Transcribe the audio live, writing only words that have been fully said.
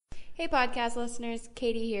Hey podcast listeners,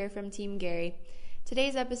 Katie here from Team Gary.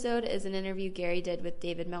 Today's episode is an interview Gary did with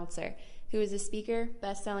David Meltzer, who is a speaker,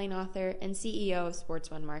 best-selling author, and CEO of Sports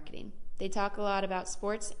One Marketing. They talk a lot about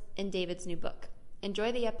sports and David's new book.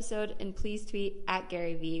 Enjoy the episode and please tweet at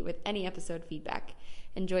Gary V with any episode feedback.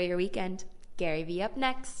 Enjoy your weekend. Gary V up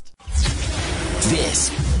next. This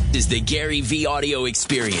is the Gary V audio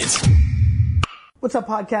experience. What's up,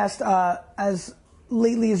 podcast? As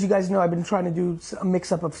lately, as you guys know, I've been trying to do a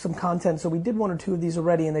mix-up of some content. So we did one or two of these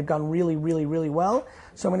already, and they've gone really, really, really well.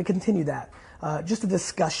 So I'm going to continue that. Just a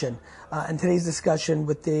discussion. And today's discussion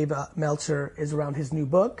with Dave Meltzer is around his new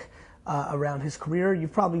book, around his career.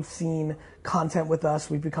 You've probably seen content with us.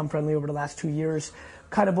 We've become friendly over the last 2 years.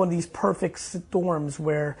 Kind of one of these perfect storms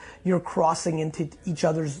where you're crossing into each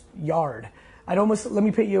other's yard. Let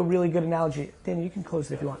me paint you a really good analogy. Danny, you can close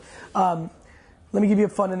it if you want. Let me give you a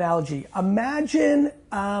fun analogy. Imagine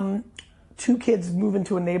two kids move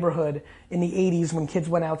into a neighborhood in the 80s when kids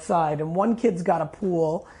went outside, and one kid's got a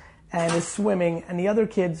pool and is swimming, and the other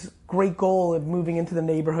kid's great goal of moving into the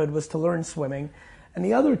neighborhood was to learn swimming, and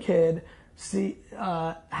the other kid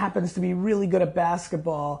happens to be really good at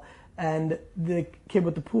basketball, and the kid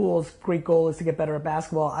with the pool's great goal is to get better at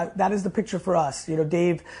basketball. That is the picture for us. You know,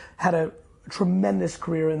 Dave had a tremendous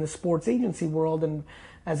career in the sports agency world, and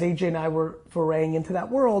as AJ and I were foraying into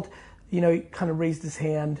that world, you know, he kind of raised his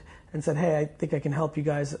hand and said, hey, I think I can help you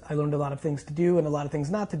guys. I learned a lot of things to do and a lot of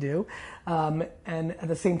things not to do. And at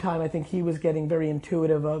the same time, I think he was getting very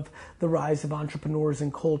intuitive of the rise of entrepreneurs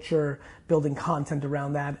and culture, building content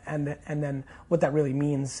around that, and then what that really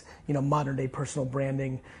means, you know, modern day personal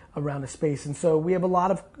branding around a space. And so we have a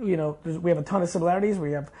lot of, you know, we have a ton of similarities.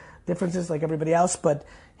 We have differences like everybody else, but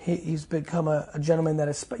he's become a gentleman that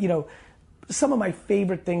is, you know, some of my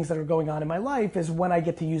favorite things that are going on in my life is when I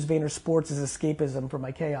get to use Vayner Sports as escapism for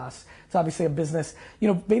my chaos. It's obviously a business. You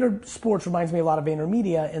know, Vayner Sports reminds me a lot of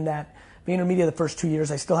VaynerMedia in that VaynerMedia, the first 2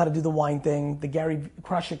 years, I still had to do the wine thing. The Gary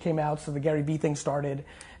Crush It came out, so the Gary V thing started,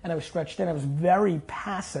 and I was stretched in. I was very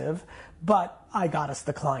passive, but I got us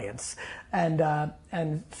the clients. And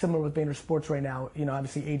similar with Vayner Sports right now, you know,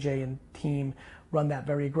 obviously AJ and team run that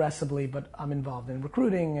very aggressively, but I'm involved in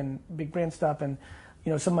recruiting and big brand stuff. And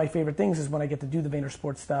you know, some of my favorite things is when I get to do the Vayner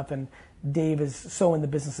Sports stuff, and Dave is so in the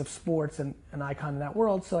business of sports and an icon in that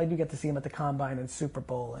world, so I do get to see him at the Combine and Super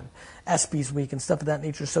Bowl and ESPYs Week and stuff of that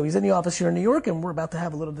nature. So he's in the office here in New York, and we're about to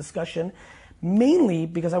have a little discussion, mainly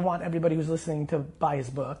because I want everybody who's listening to buy his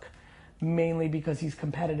book, mainly because he's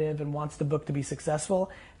competitive and wants the book to be successful,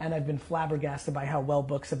 and I've been flabbergasted by how well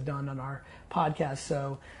books have done on our podcast.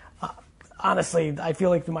 So honestly, I feel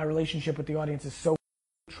like my relationship with the audience is so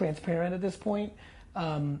transparent at this point.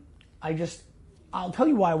 I'll tell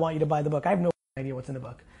you why I want you to buy the book. I have no idea what's in the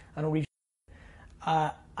book. I don't read.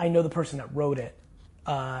 I know the person that wrote it,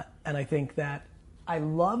 and I think that I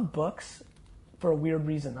love books for a weird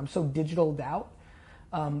reason. I'm so digitaled out,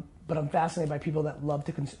 but I'm fascinated by people that love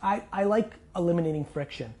to consume. I like eliminating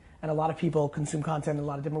friction, and a lot of people consume content in a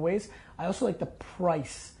lot of different ways. I also like the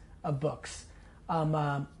price of books.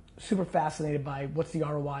 I'm super fascinated by what's the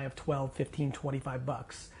ROI of 12, 15, 25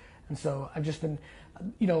 bucks. And so I've just been,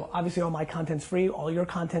 you know, obviously all my content's free, all your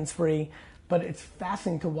content's free, but it's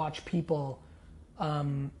fascinating to watch people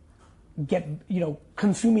consume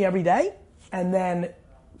me every day, and then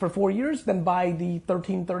for 4 years, then buy the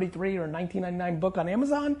 $13.33 or $19.99 book on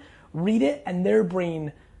Amazon, read it, and their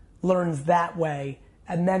brain learns that way,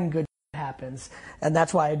 and then good happens. And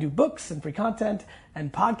that's why I do books and free content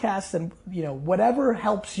and podcasts and, you know, whatever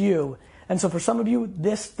helps you. And so for some of you,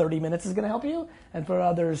 this 30 minutes is going to help you. And for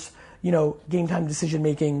others, you know, game time decision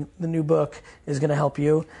making, the new book is going to help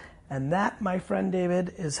you. And that, my friend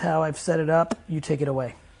David, is how I've set it up. You take it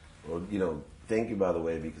away. Well, you know, thank you, by the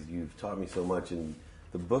way, because you've taught me so much. And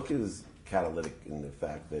the book is catalytic in the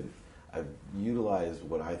fact that I've utilized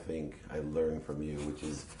what I think I learned from you, which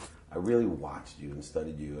is I really watched you and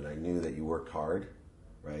studied you, and I knew that you worked hard,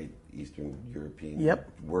 right? Eastern European. Yep.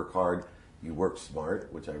 Work hard. You work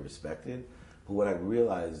smart, which I respected. But what I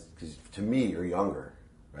realized, because to me, you're younger,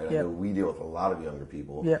 right? Yep. I know we deal with a lot of younger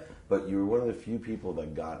people. Yep. But you're one of the few people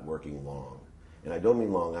that got working long. And I don't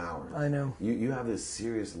mean long hours. I know. You have this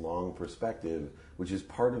serious long perspective, which is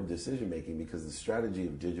part of decision making, because the strategy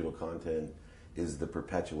of digital content is the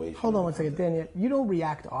perpetuation. Hold on one second, Daniel. You don't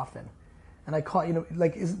react often. And I caught, you know,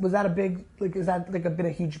 like, is that been a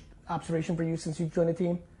huge observation for you since you've joined the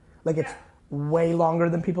team? Like, it's way longer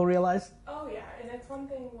than people realize? Oh, yeah. And it's one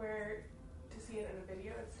thing where to see it in a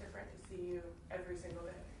video, it's different to see you every single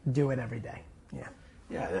day. Do it every day. Yeah.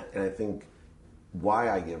 Yeah, and I think why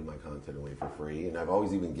I give my content away for free, and I've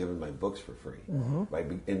always even given my books for free, right?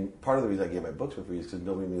 And part of the reason I gave my books for free is because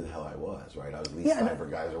nobody knew the hell I was, right? I was Lee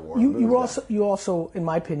Steinberg, guys, or Warren Moon. You also, in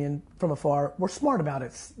my opinion, from afar, were smart about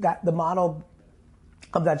it. That the model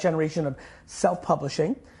of that generation of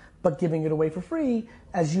self-publishing, but giving it away for free,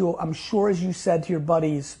 I'm sure as you said to your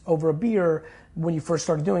buddies over a beer when you first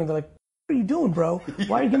started doing it, they're like, "What are you doing, bro?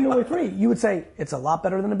 Why are you giving it away free?" You would say, "It's a lot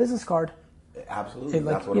better than a business card." Absolutely,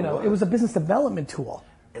 that's what it was. It was a business development tool.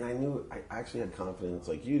 And I knew, I actually had confidence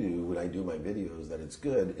like you do when I do my videos that it's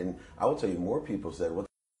good. And I will tell you, more people said, "What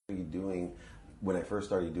the are you doing?" When I first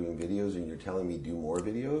started doing videos and you're telling me do more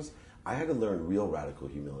videos, I had to learn real radical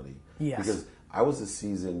humility. Yes. Because I was a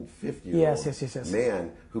seasoned 50-year-old yes.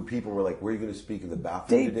 man who people were like, "Where are you going to speak in the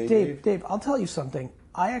bathroom today, Dave, I'll tell you something.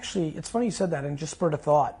 It's funny you said that and just spurred a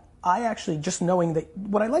thought. I actually, just knowing that,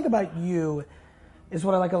 what I like about you is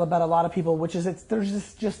what I like about a lot of people, which is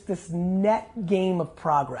there's just this net game of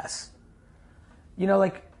progress. You know,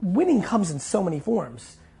 like winning comes in so many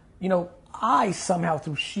forms. You know, I somehow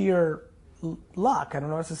through sheer luck, I don't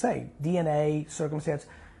know what to say, DNA, circumstance,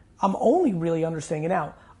 I'm only really understanding it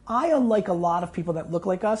now. I, unlike a lot of people that look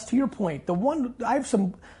like us, to your point,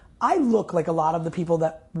 I look like a lot of the people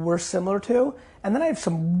that we're similar to, and then I have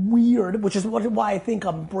some weird, which is why I think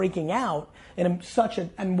I'm breaking out and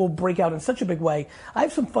will break out in such a big way. I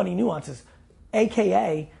have some funny nuances,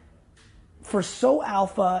 AKA for So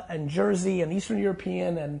Alpha and Jersey and Eastern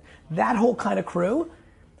European and that whole kind of crew,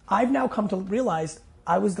 I've now come to realize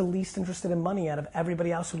I was the least interested in money out of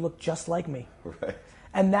everybody else who looked just like me. Right.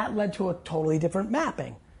 And that led to a totally different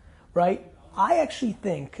mapping, right? I actually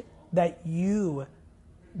think that you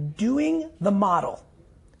doing the model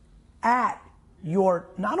at your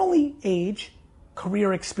not only age,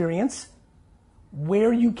 career experience,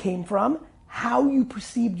 where you came from, how you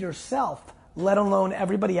perceived yourself, let alone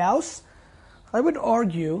everybody else, I would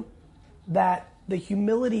argue that the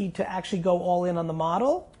humility to actually go all in on the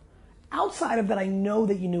model, outside of that, I know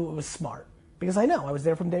that you knew it was smart. Because I know, I was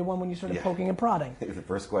there from day one when you started poking and prodding. The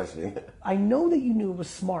first question. I know that you knew it was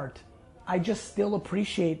smart. I just still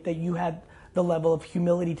appreciate that you had the level of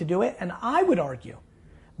humility to do it. And I would argue,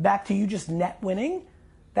 back to you just net winning,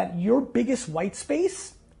 that your biggest white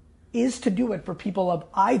space is to do it for people of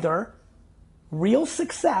either real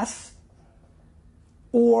success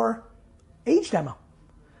or age demo.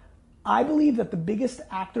 I believe that the biggest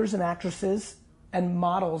actors and actresses and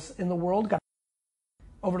models in the world got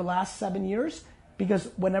over the last 7 years because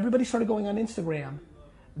when everybody started going on Instagram,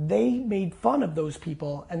 they made fun of those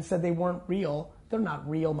people and said they weren't real. They're not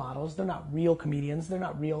real models. They're not real comedians. They're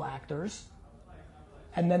not real actors.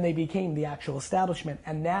 And then they became the actual establishment.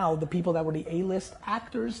 And now the people that were the A-list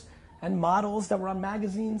actors and models that were on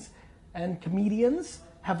magazines and comedians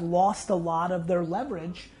have lost a lot of their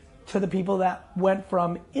leverage to the people that went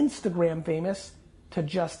from Instagram famous to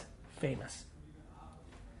just famous.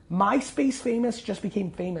 MySpace famous just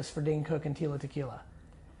became famous for Dane Cook and Tila Tequila.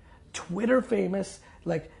 Twitter famous,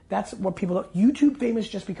 like that's what people do. YouTube famous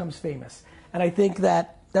just becomes famous. And I think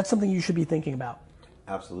that that's something you should be thinking about.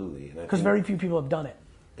 Absolutely. Because very few people have done it.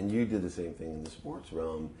 And you did the same thing in the sports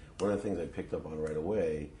realm. One of the things I picked up on right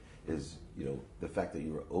away is, you know, the fact that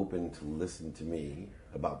you were open to listen to me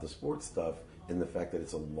about the sports stuff and the fact that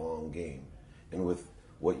it's a long game. And with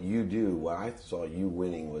what you do, what I saw you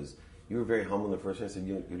winning was you were very humble in the first. I said,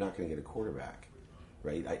 you're not going to get a quarterback,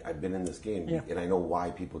 right? I've been in this game, and I know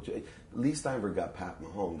why people. Lee Steinberg got Pat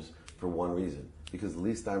Mahomes for one reason, because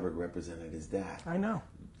Lee Steinberg represented his dad. I know.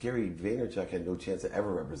 Gary Vaynerchuk had no chance of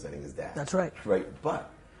ever representing his dad. That's right. Right,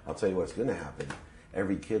 but I'll tell you what's going to happen.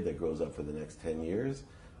 Every kid that grows up for the next 10 years,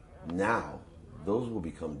 now those will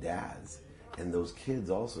become dads, and those kids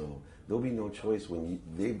also. There'll be no choice when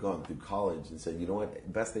they've gone through college and said, you know what, the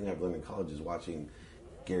best thing I've learned in college is watching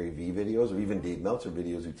Gary Vee videos or even Dave Meltzer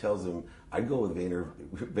videos who tells them, I'd go with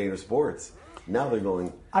Vayner Sports. Now they're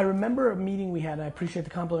going. I remember a meeting we had, and I appreciate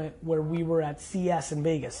the compliment, where we were at CS in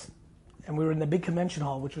Vegas. And we were in the big convention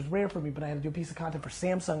hall, which was rare for me, but I had to do a piece of content for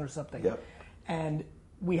Samsung or something. Yep. And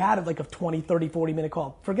we had like a 20, 30, 40-minute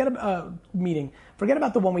call. Forget about meeting. Forget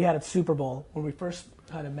about the one we had at Super Bowl when we first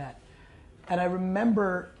kind of met. And I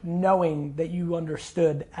remember knowing that you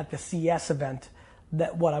understood at the CS event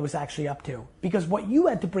that what I was actually up to. Because what you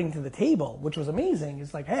had to bring to the table, which was amazing,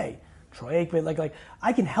 is like, hey, Troy Aikman, like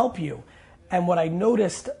I can help you. And what I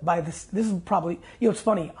noticed by this is probably, it's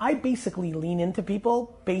funny, I basically lean into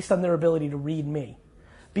people based on their ability to read me.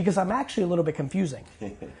 Because I'm actually a little bit confusing.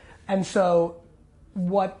 And so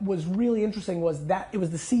what was really interesting was that it was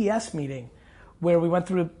the CES meeting where we went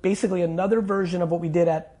through basically another version of what we did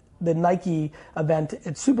at the Nike event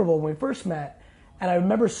at Super Bowl when we first met. and I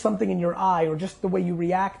remember something in your eye or just the way you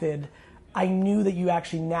reacted, I knew that you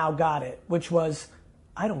actually now got it, which was,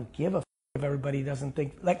 I don't give a if everybody doesn't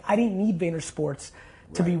think, like, I didn't need VaynerSports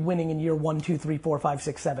to be winning in year 1, 2, 3, 4, 5,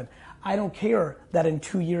 6, 7. I don't care that in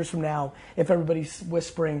 2 years from now, if everybody's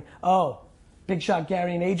whispering, oh, Big Shot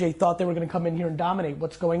Gary and AJ thought they were going to come in here and dominate.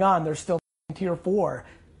 What's going on? They're still tier 4.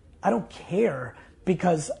 I don't care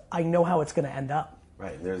because I know how it's going to end up.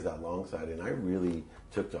 Right, and there's that long side. And I really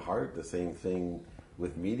took to heart the same thing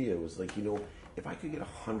with media. It was like, if I could get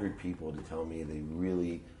 100 people to tell me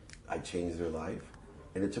I changed their life,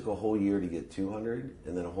 and it took a whole year to get 200,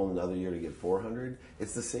 and then a whole another year to get 400.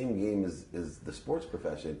 It's the same game as the sports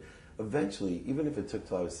profession. Eventually, even if it took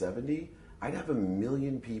till I was 70, I'd have 1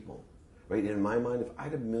 million people. Right? In my mind, if I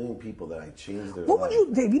had 1 million people that I changed their life. What would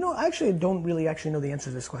you, Dave, I don't really know the answer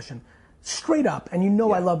to this question. Straight up, and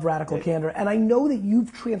I love radical candor, and I know that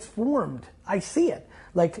you've transformed. I see it.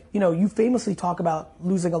 Like, you famously talk about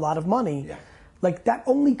losing a lot of money. Yeah. Like, that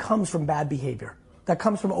only comes from bad behavior. That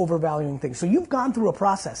comes from overvaluing things. So you've gone through a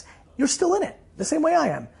process. You're still in it, the same way I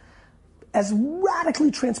am. As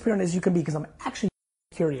radically transparent as you can be, because I'm actually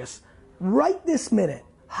curious. Right this minute,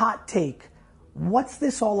 hot take, what's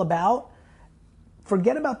this all about?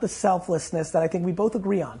 Forget about the selflessness that I think we both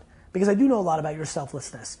agree on, because I do know a lot about your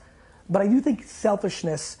selflessness. But I do think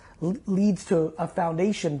selfishness leads to a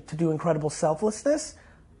foundation to do incredible selflessness.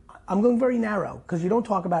 I'm going very narrow, because you don't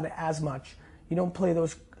talk about it as much. You don't play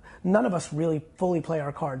those. None of us really fully play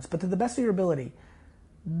our cards, but to the best of your ability,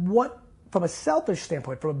 what, from a selfish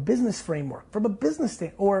standpoint, from a business framework, from a business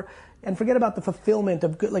and forget about the fulfillment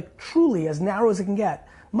of good, like truly as narrow as it can get.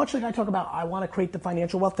 Much like I talk about, I want to create the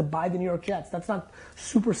financial wealth to buy the New York Jets. That's not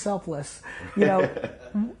super selfless.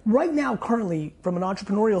 Right now, currently, from an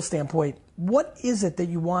entrepreneurial standpoint, what is it that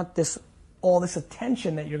you want all this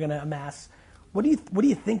attention that you're going to amass? What do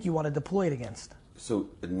you think you want to deploy it against? So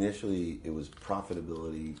initially, it was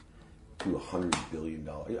profitability to $100 billion.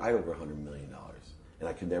 I had over $100 million, and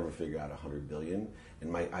I could never figure out $100 billion. And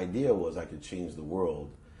my idea was I could change the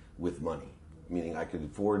world with money, meaning I could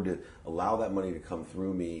afford to allow that money to come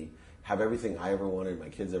through me, have everything I ever wanted, my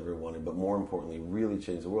kids ever wanted, but more importantly, really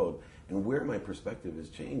change the world. And where my perspective has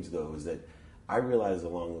changed, though, is that I realized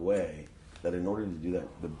along the way that in order to do that,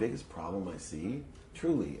 the biggest problem I see,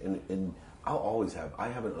 truly, and I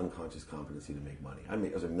have an unconscious competency to make money. I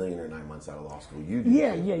was a millionaire 9 months out of law school. You do.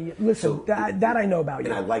 Yeah. Listen, so that I know about you.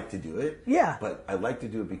 And I like to do it. Yeah. But I like to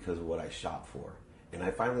do it because of what I shop for. And I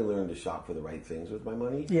finally learned to shop for the right things with my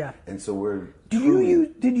money. Yeah. And so Did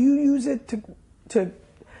you use it to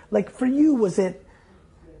like, for you, was it,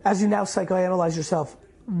 as you now psychoanalyze yourself,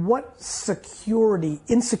 what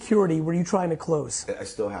insecurity were you trying to close? I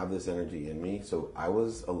still have this energy in me. So I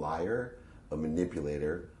was a liar, a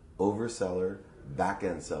manipulator, overseller,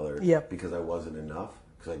 back-end seller, because I wasn't enough.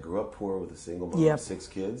 Because I grew up poor with a single mom and 6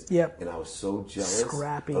 kids, and I was so jealous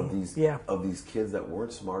of these kids that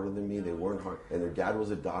weren't smarter than me. They weren't hard, and their dad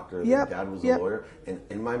was a doctor, their dad was a lawyer, and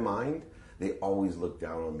in my mind, they always looked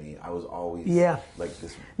down on me. I was always like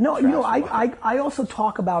this. No, I also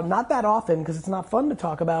talk about, not that often because it's not fun to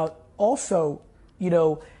talk about. Also,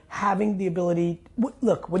 having the ability.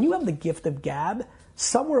 Look, when you have the gift of gab,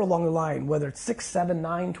 somewhere along the line, whether it's 6, 7,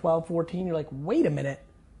 9, 12, 14, you're like, wait a minute.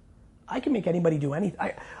 I can make anybody do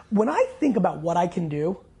anything. When I think about what I can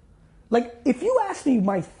do, like, if you ask me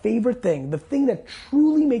my favorite thing, the thing that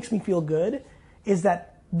truly makes me feel good is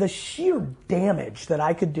that the sheer damage that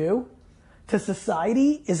I could do to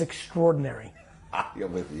society is extraordinary.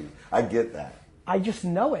 I'm with you. I get that. I just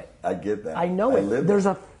know it. I get that. I know it. There's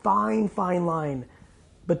a fine, fine line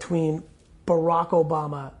between Barack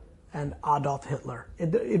Obama and Adolf Hitler.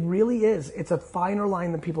 It really is. It's a finer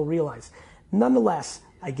line than people realize. Nonetheless,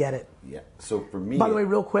 I get it. Yeah. So for me... By the way,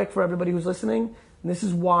 real quick, for everybody who's listening, this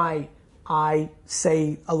is why I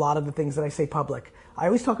say a lot of the things that I say public. I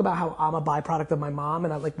always talk about how I'm a byproduct of my mom,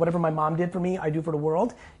 and whatever my mom did for me, I do for the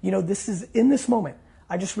world. This is, in this moment,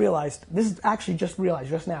 I just realized,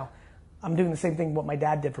 just now, I'm doing the same thing what my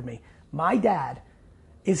dad did for me. My dad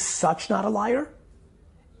is such not a liar,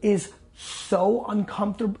 is so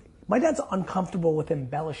uncomfortable. My dad's uncomfortable with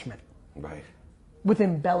embellishment. Right. With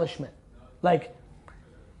embellishment. Like,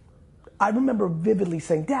 I remember vividly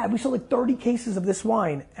saying, Dad, we sold like 30 cases of this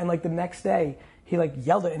wine. And like the next day, he like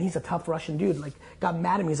yelled it, and he's a tough Russian dude, like got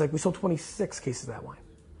mad at me. He's like, we sold 26 cases of that wine.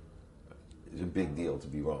 It's a big deal to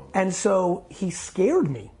be wrong. And so he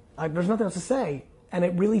scared me. There's nothing else to say. And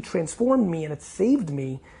it really transformed me, and it saved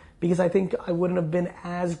me, because I think I wouldn't have been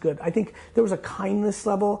as good. I think there was a kindness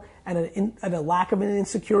level and a lack of an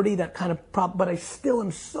insecurity that kind of but I still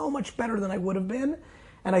am so much better than I would have been.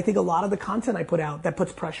 And I think a lot of the content I put out that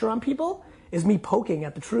puts pressure on people is me poking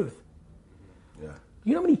at the truth. Yeah.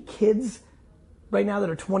 You know how many kids right now that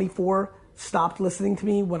are 24 stopped listening to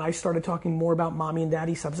me when I started talking more about mommy and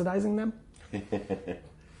daddy subsidizing them?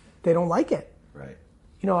 They don't like it. Right.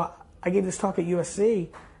 You know, I gave this talk at USC,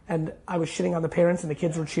 and I was shitting on the parents, and the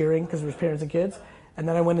kids were cheering because it was parents and kids. And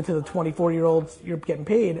then I went into the 24-year-olds, you're getting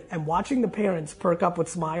paid, and watching the parents perk up with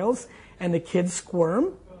smiles and the kids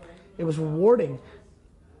squirm, it was rewarding.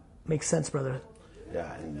 Makes sense, brother.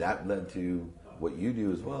 Yeah, and that led to what you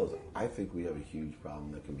do as well. Is I think we have a huge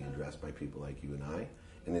problem that can be addressed by people like you and I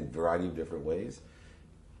in a variety of different ways.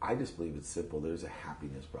 I just believe it's simple. There's a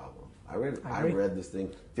happiness problem. I read this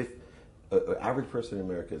thing. Average person in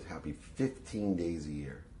America is happy 15 days a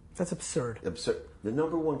year. That's absurd. Absurd. The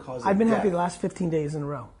number one cause of I've been death, happy the last 15 days in a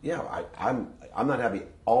row. Yeah, I'm not happy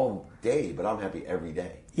all day, but I'm happy every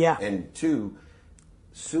day. Yeah. And two,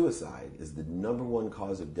 suicide is the number one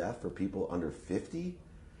cause of death for people under 50.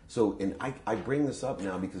 So, and I bring this up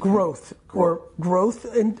now because growth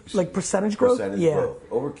in like percentage growth. Growth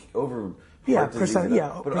over percentage.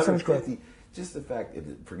 Yeah, but percentage under 50, growth. Just the fact,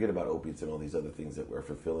 forget about opiates and all these other things that were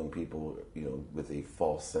fulfilling people, with a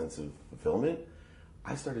false sense of fulfillment.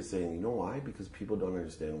 I started saying, you know why? Because people don't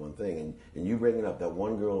understand one thing. And you bring it up, that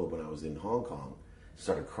one girl when I was in Hong Kong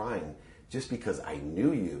started crying just because I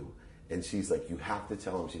knew you. And she's like, you have to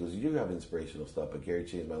tell him. She goes, you have inspirational stuff, but Gary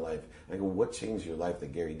changed my life. And I go, what changed your life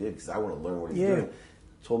that Gary did? Because I want to learn what he's doing.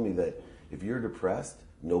 Told me that if you're depressed,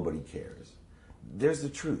 nobody cares. There's the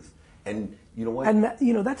truth. And you know what? And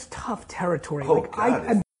that's tough territory. Oh, God,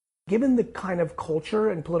 and given the kind of culture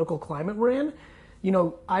and political climate we're in,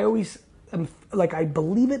 I always am like, I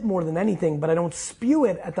believe it more than anything, but I don't spew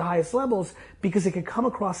it at the highest levels because it could come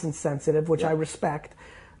across insensitive, which I respect.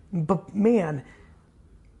 But man,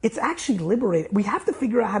 it's actually liberating. We have to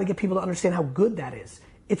figure out how to get people to understand how good that is.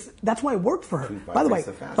 That's why it worked for her. By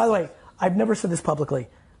the way, I've never said this publicly.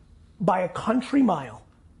 By a country mile,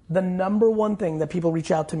 the number one thing that people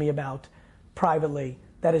reach out to me about privately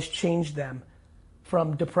that has changed them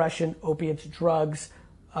from depression, opiates, drugs,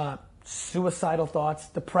 suicidal thoughts,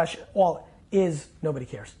 depression, all is nobody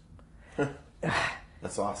cares.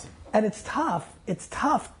 That's awesome. And it's tough. It's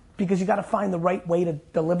tough because you got to find the right way to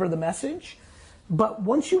deliver the message. But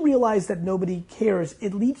once you realize that nobody cares,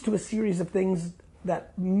 it leads to a series of things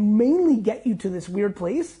that mainly get you to this weird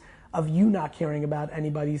place of you not caring about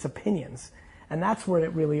anybody's opinions. And that's where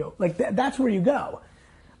it really, that's where you go.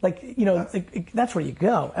 That's where you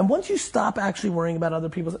go. And once you stop actually worrying about other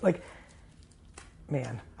people's,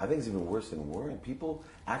 man. I think it's even worse than worrying. People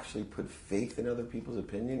actually put faith in other people's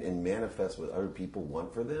opinion and manifest what other people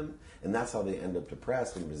want for them. And that's how they end up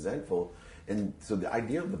depressed and resentful. And so the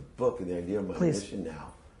idea of the book and the idea of my mission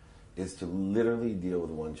now is to literally deal with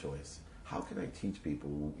one choice. How can I teach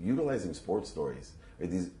people, utilizing sports stories, or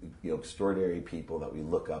these extraordinary people that we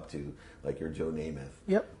look up to, like your Joe Namath.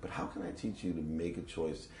 Yep. But how can I teach you to make a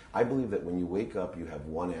choice? I believe that when you wake up, you have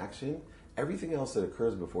one action. Everything else that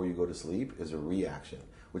occurs before you go to sleep is a reaction,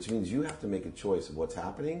 which means you have to make a choice of what's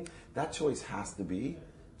happening. That choice has to be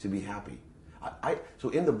happy. So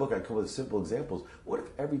in the book, I come with simple examples. What if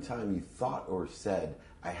every time you thought or said,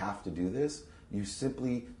 I have to do this, you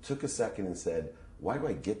simply took a second and said, why do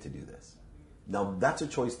I get to do this? Now, that's a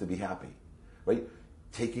choice to be happy, right?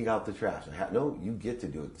 Taking out the trash. No, you get to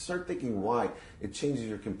do it. Start thinking why. It changes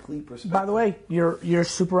your complete perspective. By the way, you're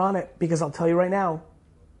super on it, because I'll tell you right now,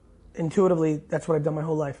 intuitively, that's what I've done my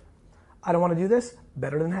whole life. I don't want to do this.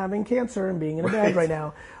 Better than having cancer and being in a bed right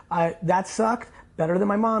now. That sucked. Better than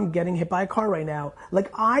my mom getting hit by a car right now.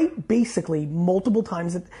 I basically, multiple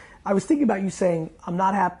times, I was thinking about you saying, I'm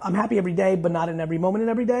happy every day, but not in every moment in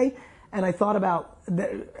every day. And I thought about,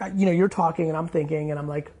 you're talking and I'm thinking, and I'm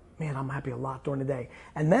like, man, I'm happy a lot during the day.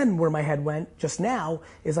 And then where my head went just now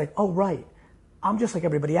is like, oh, right. I'm just like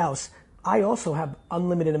everybody else. I also have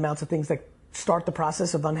unlimited amounts of things that start the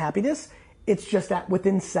process of unhappiness. It's just that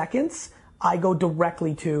within seconds, I go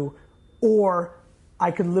directly to, or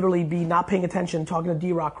I could literally be not paying attention, talking to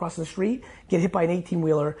D-Rock across the street, get hit by an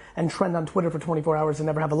 18-wheeler, and trend on Twitter for 24 hours and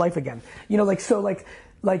never have a life again.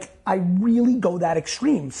 I really go that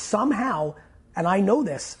extreme somehow, and I know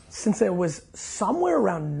this, since it was somewhere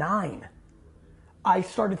around 9, I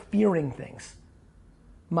started fearing things.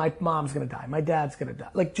 My mom's gonna die, my dad's gonna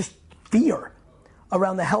die, just fear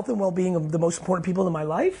around the health and well-being of the most important people in my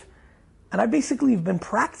life. And I basically have been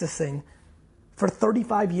practicing for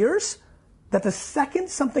 35 years that the second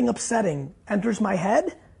something upsetting enters my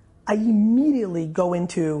head, I immediately go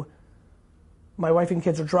into, my wife and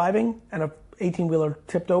kids are driving and a 18-wheeler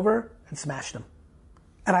tipped over and smashed them.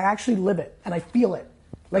 And I actually live it and I feel it.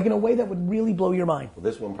 Like in a way that would really blow your mind. Well,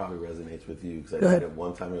 this one probably resonates with you because I Go did ahead. it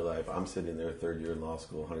one time in your life. I'm sitting there, third year in law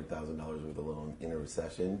school, $100,000 worth of loan in a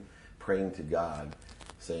recession, praying to God,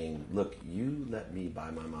 saying, look, you let me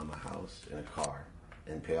buy my mom a house and a car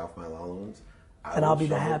and pay off my law loans. And I'll be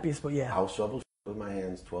the happiest, but yeah. I'll shovel with my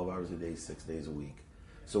hands 12 hours a day, 6 days a week.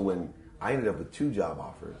 So when I ended up with 2 job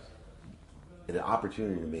offers and an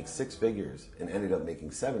opportunity to make 6 figures and ended up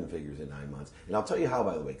making 7 figures in 9 months. And I'll tell you how,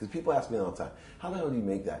 by the way, because people ask me all the time, how the hell do you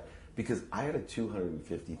make that? Because I had a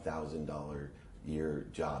 $250,000 year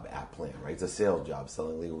job at Plan, right? It's a sales job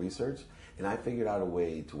selling legal research. And I figured out a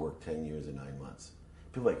way to work 10 years in 9 months.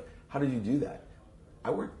 People are like, how did you do that?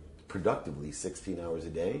 I worked productively 16 hours a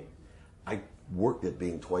day. I worked at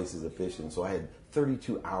being twice as efficient, so I had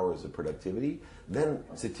 32 hours of productivity. Then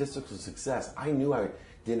statistical success. I knew I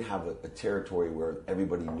didn't have a territory where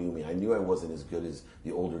everybody knew me. I knew I wasn't as good as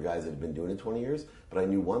the older guys that had been doing it 20 years, but I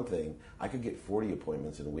knew one thing. I could get 40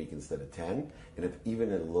 appointments in a week instead of 10, and if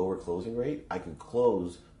even at a lower closing rate, I could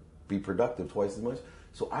be productive twice as much.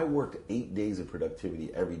 So I worked 8 days of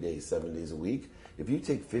productivity every day, 7 days a week. If you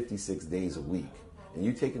take 56 days a week and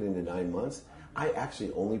you take it into 9 months, I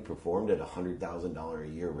actually only performed at a $100,000 a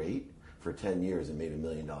year rate for 10 years and made $1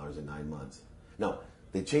 million in 9 months. Now,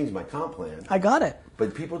 they changed my comp plan. I got it.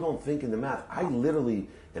 But people don't think in the math. I literally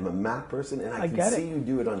am a math person, and I can see you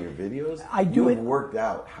do it on your videos. I do it. You've worked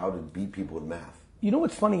out how to beat people with math. You know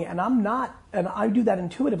what's funny, and I'm not, and I do that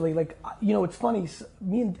intuitively. Like, you know, it's funny.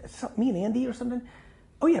 Me and Andy or something.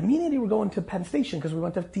 Oh yeah, me and Andy were going to Penn Station because we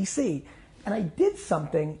went to DC, and I did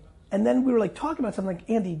something, and then we were like talking about something. Like,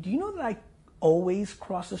 Andy, do you know that I always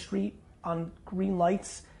cross the street on green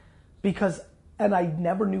lights? And I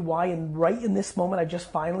never knew why. And right in this moment, I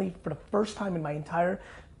just finally, for the first time in my entire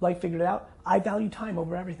life, figured it out. I value time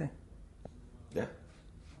over everything. Yeah.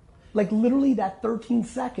 Like literally that 13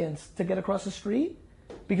 seconds to get across the street,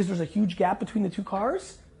 because there's a huge gap between the two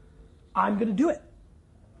cars, I'm going to do it.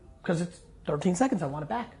 Because it's 13 seconds, I want it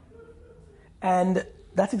back. And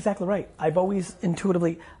that's exactly right. I've always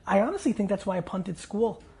intuitively, I honestly think that's why I punted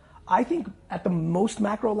school. I think at the most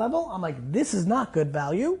macro level, I'm like, this is not good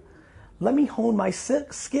value. Let me hone my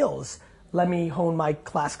skills. Let me hone my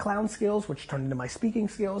class clown skills, which turned into my speaking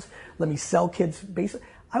skills. Let me sell kids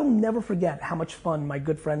I will never forget how much fun my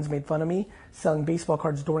good friends made fun of me selling baseball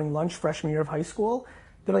cards during lunch freshman year of high school.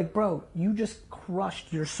 They're like, bro, you just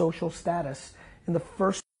crushed your social status in the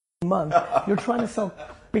first month. You're trying to sell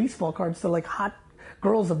baseball cards to like hot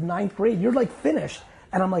girls of 9th grade. You're like finished.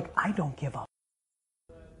 And I'm like, I don't give up.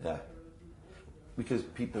 Yeah. Because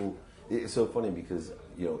people, it's so funny because,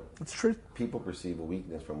 you know, It's true. people perceive a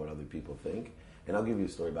weakness from what other people think. And I'll give you a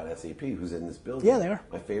story about SAP, who's in this building. Yeah, they are.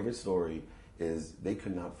 My favorite story is they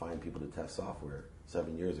could not find people to test software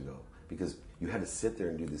 7 years ago because you had to sit there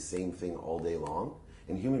and do the same thing all day long.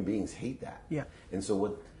 And human beings hate that. Yeah. And so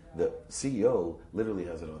what the CEO literally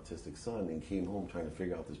has an autistic son and came home trying to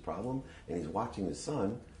figure out this problem. And he's watching his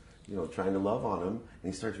son, you know, trying to love on him.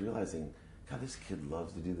 And he starts realizing, God, this kid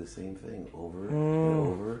loves to do the same thing over and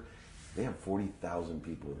over. They have 40,000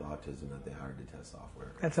 people with autism that they hired to test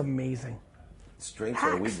software. That's amazing. Strengths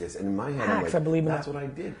Hacks. are weakness. And in my head, I'm Hacks, like, I believe in that's that. what I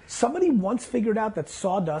did. Somebody once figured out that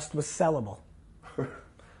sawdust was sellable.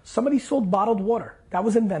 Somebody sold bottled water. That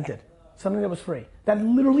was invented. Something that was free. That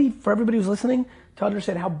literally, for everybody who's listening, to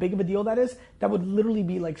understand how big of a deal that is, that would literally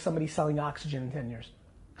be like somebody selling oxygen in 10 years.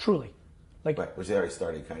 Truly. Like, Right, which they already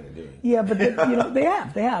started kind of doing. yeah, but you know, they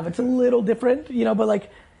have. It's a little different, you know, but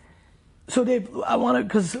like, so Dave, I want to,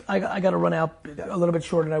 because I got to run out a little bit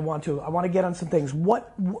short and I want to get on some things.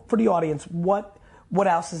 What, for the audience, what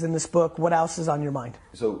else is in this book? What else is on your mind?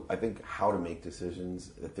 So I think how to make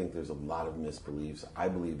decisions, I think there's a lot of misbeliefs. I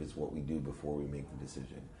believe it's what we do before we make the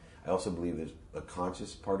decision. I also believe there's a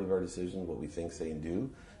conscious part of our decision, what we think, say, and do.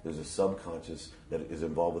 There's a subconscious that is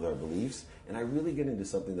involved with our beliefs. And I really get into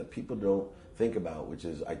something that people don't think about, which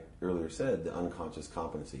is, I earlier said, the unconscious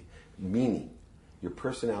competency. Meaning, your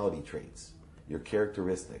personality traits, your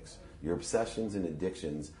characteristics, your obsessions and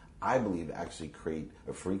addictions, I believe actually create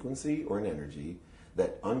a frequency or an energy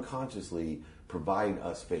that unconsciously provide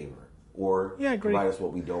us favor or Yeah, I agree. provide us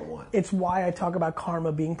what we don't want. It's why I talk about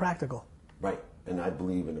karma being practical. Right. And I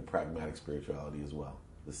believe in a pragmatic spirituality as well.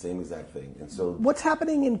 The same exact thing. And so What's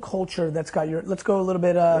happening in culture that's got your, let's go a little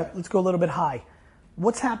bit high.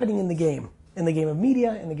 What's happening in the game? In the game of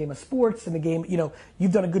media, in the game of sports, in the game, you know,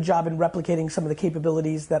 you've done a good job in replicating some of the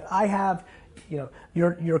capabilities that I have. You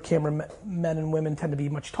know, your cameramen and women tend to be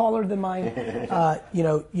much taller than mine. You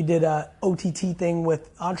know, you did a OTT thing with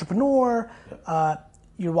Entrepreneur.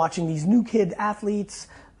 You're watching these new kid athletes.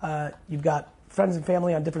 You've got friends and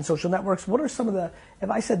family on different social networks. What are some of the, if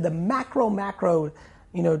I said the macro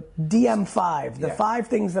DM5, the Yeah. 5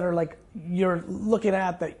 things that are like you're looking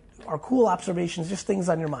at that are cool observations, just things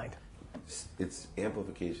on your mind. It's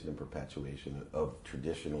amplification and perpetuation of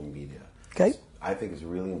traditional media. Okay. I think it's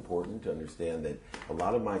really important to understand that a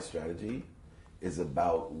lot of my strategy is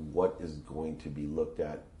about what is going to be looked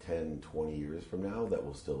at 10, 20 years from now that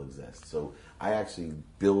will still exist. So I actually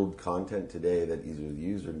build content today that either is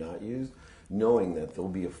used or not used, knowing that there'll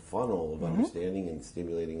be a funnel of understanding and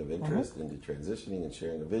stimulating of interest into transitioning and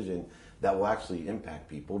sharing a vision that will actually impact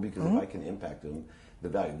people, because if I can impact them, the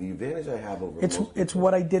value, the advantage I have over most It's people-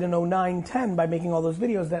 what I did in 09, 10 by making all those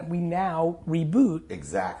videos that we now reboot.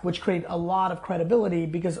 Exactly. Which create a lot of credibility,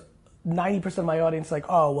 because 90% of my audience is like,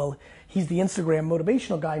 oh, well, he's the Instagram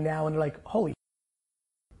motivational guy now. And they're like, holy.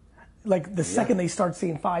 Like the second they start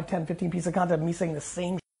seeing 5, 10, 15 pieces of content of me saying the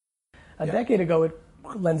same a decade ago, it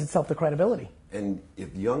lends itself to credibility. And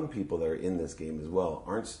if young people that are in this game as well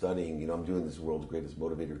aren't studying, I'm doing this World's Greatest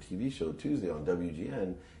Motivator TV show Tuesday on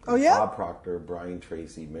WGN. Oh, yeah? Bob Proctor, Brian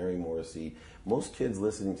Tracy, Mary Morrissey. Most kids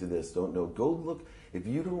listening to this don't know. Go look. If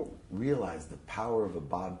you don't realize the power of a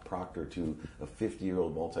Bob Proctor to a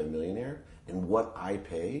 50-year-old multimillionaire and what I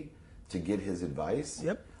pay to get his advice,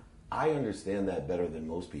 Yep. I understand that better than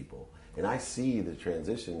most people. And I see the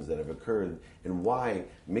transitions that have occurred and why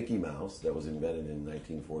Mickey Mouse, that was invented in the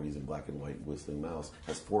 1940s in black and white, whistling mouse,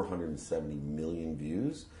 has 470 million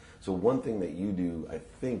views. So one thing that you do, I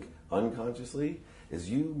think, unconsciously, is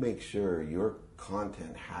you make sure your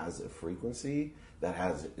content has a frequency that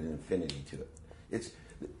has an infinity to it.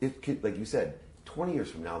 It could, like you said, 20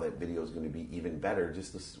 years from now, that video is going to be even better.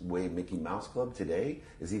 Just the way Mickey Mouse Club today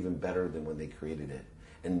is even better than when they created it.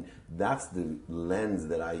 And that's the lens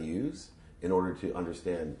that I use in order to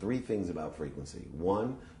understand 3 things about frequency.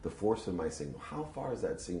 1, the force of my signal. How far is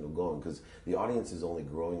that signal going? Because the audience is only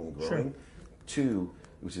growing and growing. Sure. 2,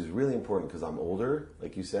 which is really important because I'm older,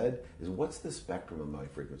 like you said, is what's the spectrum of my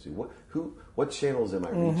frequency? What channels am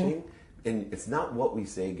I reaching? And it's not what we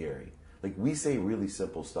say, Gary. Like, we say really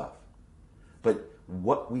simple stuff. But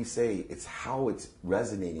what we say, it's how it's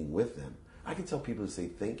resonating with them. I can tell people to say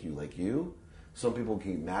thank you like you. Some people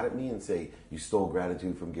get mad at me and say, you stole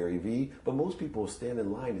gratitude from Gary Vee. But most people stand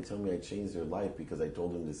in line to tell me I changed their life because I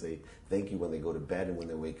told them to say thank you when they go to bed and when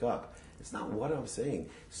they wake up. It's not what I'm saying.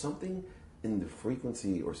 Something in the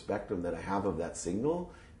frequency or spectrum that I have of that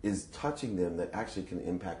signal is touching them that actually can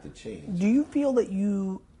impact a change. Do you feel that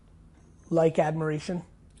you like admiration?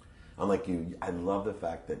 I'm like you. I love the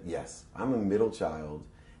fact that, yes, I'm a middle child,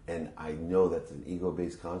 and I know that's an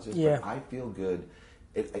ego-based conscious, but I feel good.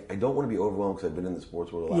 I don't want to be overwhelmed because I've been in the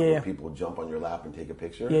sports world a lot where people jump on your lap and take a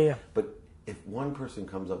picture. But if one person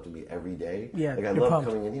comes up to me every day, like I love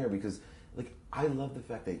coming in here because like I love the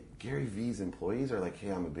fact that Gary Vee's employees are like, hey,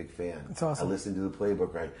 I'm a big fan. That's awesome. I listened to the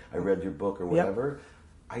playbook, I read your book or whatever.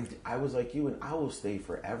 I was like you, and I will stay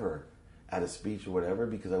forever at a speech or whatever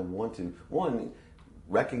because I want to, 1,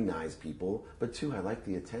 recognize people, but 2, I like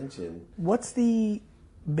the attention. What's the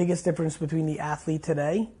biggest difference between the athlete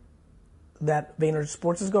today that Vayner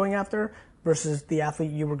Sports is going after versus the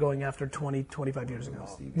athlete you were going after 20, 25 years ago?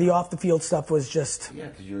 The off-the-field stuff was just... Yeah,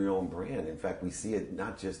 because you're your own brand. In fact, we see it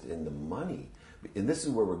not just in the money. And this is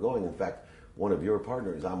where we're going. In fact, one of your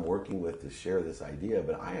partners I'm working with to share this idea,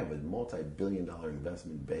 but I have a multi-billion-dollar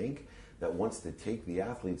investment bank that wants to take the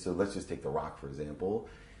athlete. So let's just take The Rock, for example.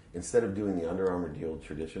 Instead of doing the Under Armour deal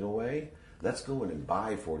traditional way, let's go in and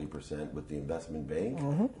buy 40% with the investment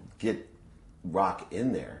bank, get Rock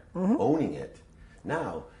in there, owning it.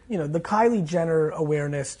 Now, the Kylie Jenner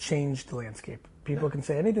awareness changed the landscape. People can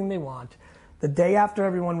say anything they want. The day after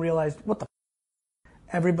everyone realized, what the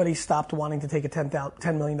everybody stopped wanting to take a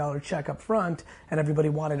 $10 million check up front, and everybody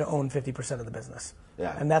wanted to own 50% of the business.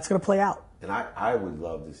 Yeah. And that's going to play out. And I would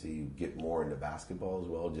love to see you get more into basketball as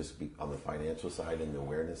well, just on the financial side and the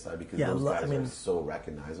awareness side, because those guys are so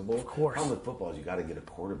recognizable. Of course. The problem with football is you got to get a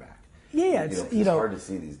quarterback. Yeah, it's hard to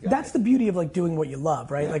see these guys. That's the beauty of like doing what you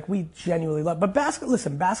love, right? Like we genuinely love. But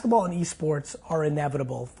basketball and esports are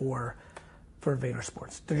inevitable for Vayner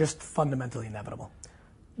Sports. They're just fundamentally inevitable.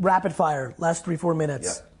 Rapid fire, last 3-4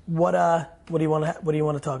 minutes. Yep. What do you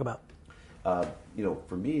want to talk about?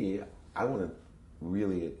 For me, I want to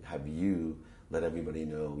really have you let everybody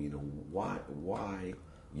know, why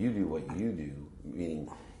you do what you do. Meaning,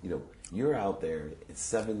 you're out there, it's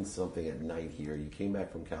 7-something at night here, you came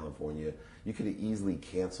back from California, you could have easily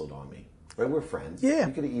canceled on me. Right? We're friends. Yeah.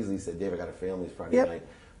 You could have easily said, Dave, I got a family, it's Friday night.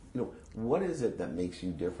 What is it that makes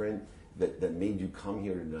you different, that made you come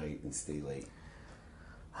here tonight and stay late?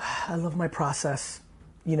 I love my process.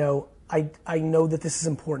 I know that this is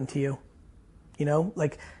important to you.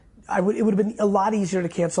 Like it would have been a lot easier to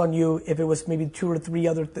cancel on you if it was maybe 2 or 3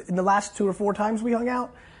 other, in the last 2 or 4 times we hung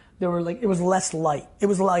out, it was less light. It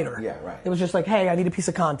was lighter. Yeah, right. It was just like, hey, I need a piece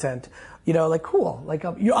of content. Like, cool. Like,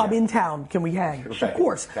 I'm in town. Can we hang? Right. Of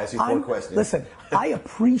course. Can I ask you 4 questions? Listen, I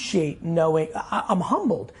appreciate knowing, I'm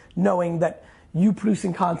humbled knowing that you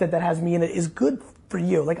producing content that has me in it is good for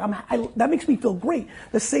you. Like, that makes me feel great.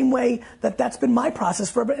 The same way that's been my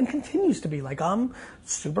process forever and continues to be. Like, I'm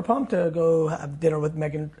super pumped to go have dinner with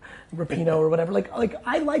Megan Rapinoe or whatever. Like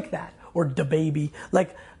I like that. Or DaBaby.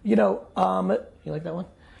 Like, you like that one?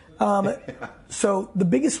 So the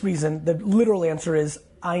biggest reason, the literal answer is,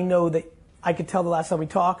 I know that I could tell the last time we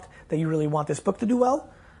talked that you really want this book to do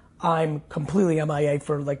well. I'm completely MIA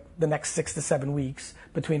for like the next 6 to 7 weeks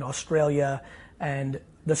between Australia and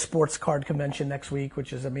the sports card convention next week,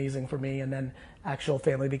 which is amazing for me, and then actual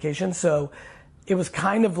family vacation. So it was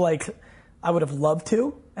kind of like I would have loved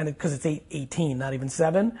to, and because it's 8:18, not even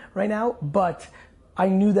 7 right now, but I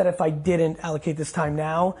knew that if I didn't allocate this time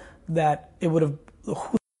now, that it would have,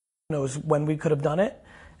 who knows when we could have done it.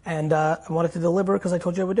 And I wanted to deliver because I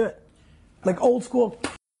told you I would do it. Like old school,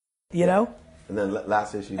 And then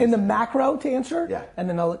last issue. In the macro to answer, Yeah. And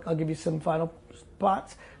then I'll give you some final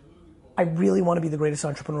spots. I really want to be the greatest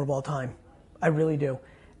entrepreneur of all time. I really do.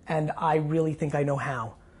 And I really think I know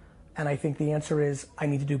how. And I think the answer is I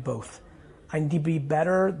need to do both. I need to be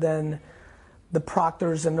better than the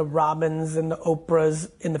Proctors and the Robins and the Oprahs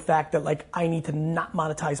in the fact that, like, I need to not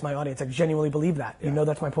monetize my audience. I genuinely believe that. Yeah.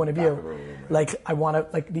 That's my point of view. Like, I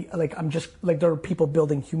want to, I'm just, like, there are people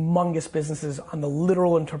building humongous businesses on the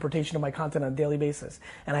literal interpretation of my content on a daily basis.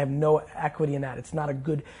 And I have no equity in that. It's not a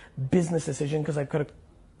good business decision because I could have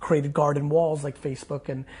created garden walls like Facebook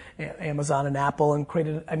and Amazon and Apple and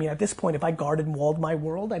created, at this point, if I garden walled my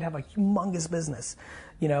world, I'd have a humongous business,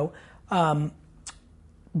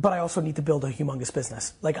 but I also need to build a humongous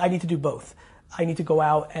business. Like, I need to do both. I need to go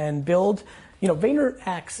out and build,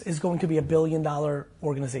 VaynerX is going to be $1 billion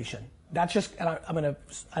organization. That's just, and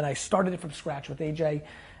I started it from scratch with AJ,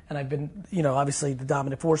 and I've been, obviously the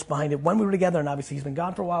dominant force behind it when we were together, and obviously he's been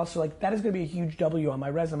gone for a while, so like, that is going to be a huge W on my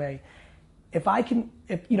resume. If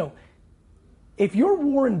you're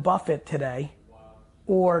Warren Buffett today,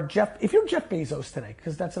 or if you're Jeff Bezos today,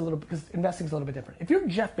 because investing is a little bit different. If you're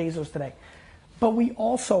Jeff Bezos today, but we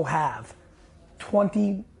also have let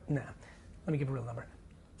me give a real number,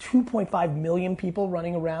 2.5 million people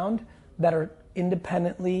running around that are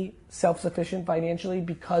independently self-sufficient financially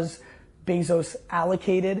because Bezos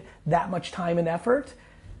allocated that much time and effort.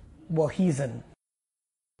 Well, there's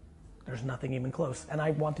nothing even close. And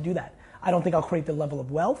I want to do that. I don't think I'll create the level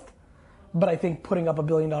of wealth, but I think putting up $1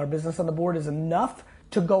 billion business on the board is enough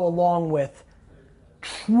to go along with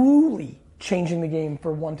truly changing the game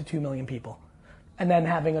for 1 to 2 million people. And then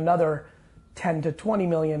having another 10 to 20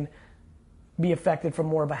 million be affected from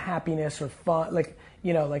more of a happiness or fun, I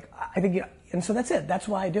think, and so that's it. That's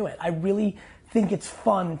why I do it. I really think it's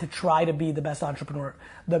fun to try to be the best entrepreneur,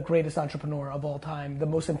 the greatest entrepreneur of all time, the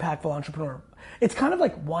most impactful entrepreneur. It's kind of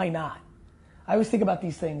like, why not? I always think about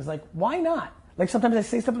these things, like, why not? Like, sometimes I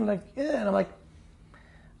say stuff and I'm like, yeah, and I'm like,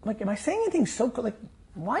 am I saying anything so cool? Like,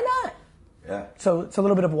 why not? Yeah. So it's a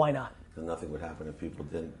little bit of why not. Because nothing would happen if people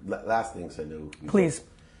didn't. Last things I know. Please.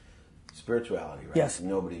 Spirituality, right? Yes.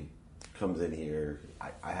 Nobody comes in here.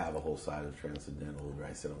 I have a whole side of Transcendental where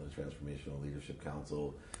I sit on the Transformational Leadership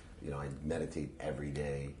Council. I meditate every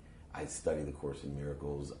day. I study the Course in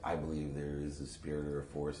Miracles. I believe there is a spirit or a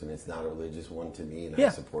force, and it's not a religious one to me, and I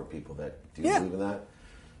support people that do believe in that.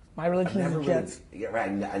 My religion is the Jets. I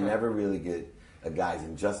never really get a guys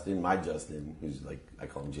in Justin, who's like, I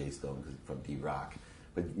call him Jay Stone because from D-Rock,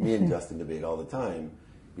 but me and Justin debate all the time,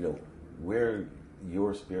 where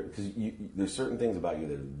your spirit, because there's certain things about you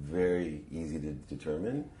that are very easy to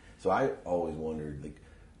determine. So I always wondered, like,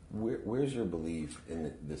 where's your belief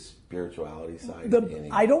in the spirituality side?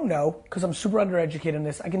 I don't know, because I'm super undereducated in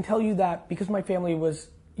this. I can tell you that because my family was,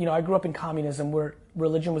 I grew up in communism where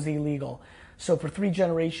religion was illegal. So for 3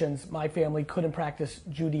 generations, my family couldn't practice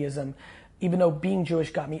Judaism, even though being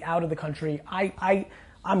Jewish got me out of the country.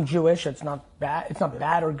 I'm Jewish. It's not bad. It's not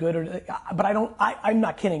bad or good, but I'm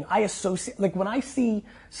not kidding. I associate, like, when I see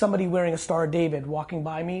somebody wearing a Star of David walking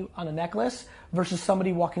by me on a necklace versus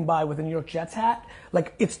somebody walking by with a New York Jets hat,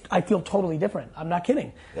 like, I feel totally different. I'm not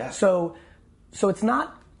kidding. Yeah. So it's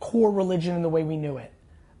not core religion in the way we knew it.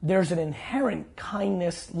 There's an inherent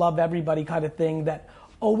kindness, love everybody kind of thing that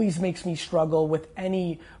always makes me struggle with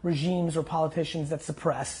any regimes or politicians that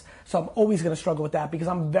suppress. So I'm always going to struggle with that because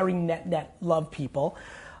I'm very net love people.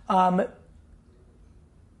 The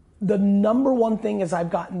number one thing as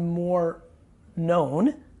I've gotten more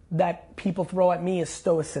known that people throw at me is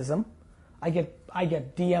stoicism. I get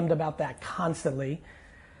DM'd about that constantly.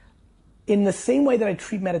 In the same way that I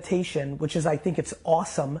treat meditation, which is I think it's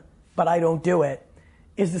awesome, but I don't do it,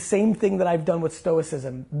 is the same thing that I've done with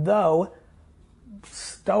stoicism. Though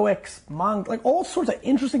Stoics, monks, like all sorts of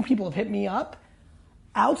interesting people have hit me up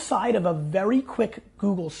outside of a very quick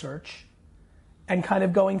Google search and kind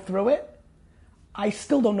of going through it. I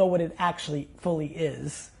still don't know what it actually fully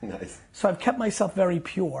is. Nice. So I've kept myself very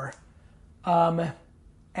pure. And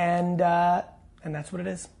that's what it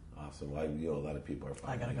is. Awesome. Well, a lot of people are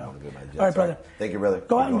fine. I gotta go. All right, brother. Thank you, brother.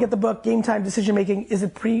 Go out and get the book, Game Time Decision Making. Is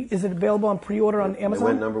it available on pre-order on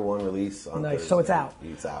Amazon? It went #1 release on Nice. Thursday. So it's out.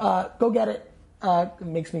 It's out. Go get it. It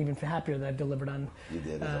makes me even happier that I've delivered on. You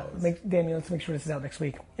did, as always. Daniel, let's make sure this is out next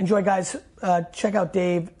week. Enjoy, guys. Check out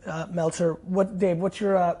Dave Meltzer. Dave, what's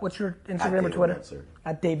your Instagram or Twitter? Meltzer.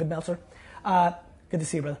 At David Meltzer. Good to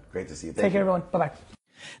see you, brother. Great to see you. Take care, everyone. Bye-bye.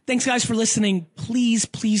 Thanks, guys, for listening. Please,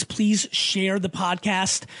 please, please share the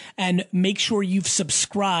podcast and make sure you've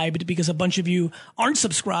subscribed, because a bunch of you aren't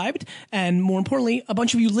subscribed. And more importantly, a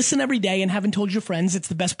bunch of you listen every day and haven't told your friends it's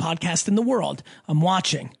the best podcast in the world. I'm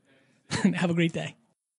watching. Have a great day.